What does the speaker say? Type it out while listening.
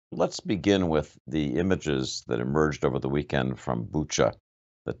let's begin with the images that emerged over the weekend from Bucha,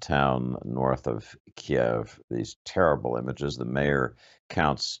 the town north of Kiev. These terrible images. The mayor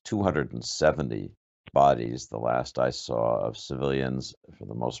counts 270 bodies, the last I saw, of civilians, for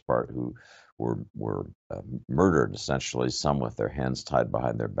the most part, who were murdered, essentially, some with their hands tied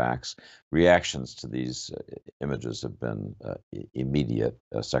behind their backs. Reactions to these images have been immediate.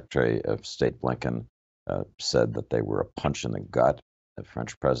 Secretary of State Blinken said that they were a punch in the gut. The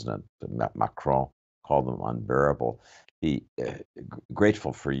French President Macron called them unbearable. He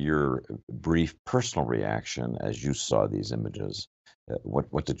grateful for your brief personal reaction as you saw these images.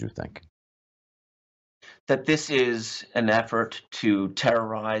 What did you think? That this is an effort to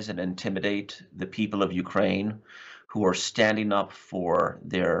terrorize and intimidate the people of Ukraine who are standing up for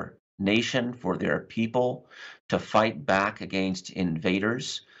their nation, for their people, to fight back against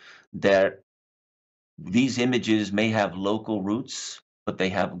invaders. That these images may have local roots, but they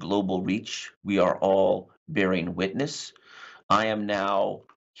have global reach. We are all bearing witness. I am now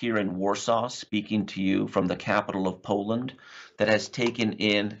here in Warsaw speaking to you from the capital of Poland that has taken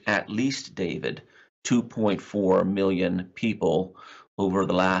in at least, David, 2.4 million people over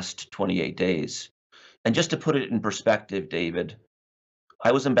the last 28 days. And just to put it in perspective, David,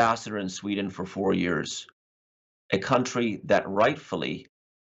 I was ambassador in Sweden for 4 years, a country that rightfully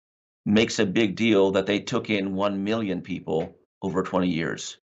makes a big deal that they took in 1 million people over 20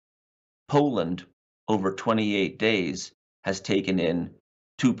 years. Poland, over 28 days, has taken in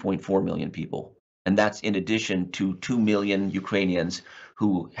 2.4 million people. And that's in addition to 2 million Ukrainians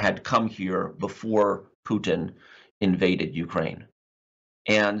who had come here before Putin invaded Ukraine.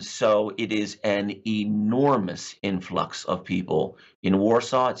 And so it is an enormous influx of people. In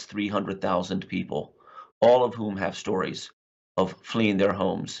Warsaw, it's 300,000 people, all of whom have stories of fleeing their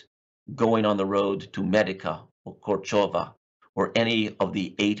homes, going on the road to Medica or Korchova or any of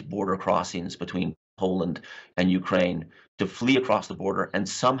the 8 border crossings between Poland and Ukraine to flee across the border and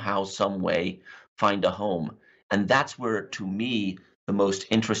somehow, some way find a home. And that's where, to me, the most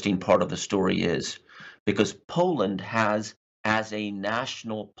interesting part of the story is, because Poland has, as a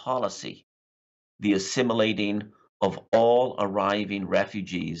national policy, the assimilating of all arriving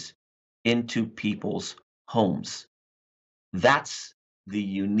refugees into people's homes. That's the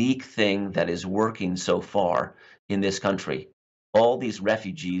unique thing that is working so far in this country. All these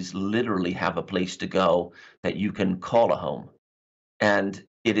refugees literally have a place to go that you can call a home. And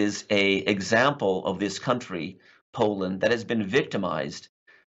it is a example of this country, Poland, that has been victimized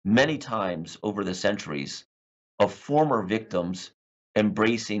many times over the centuries, of former victims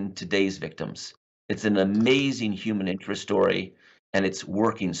embracing today's victims. It's an amazing human interest story, and it's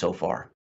working so far.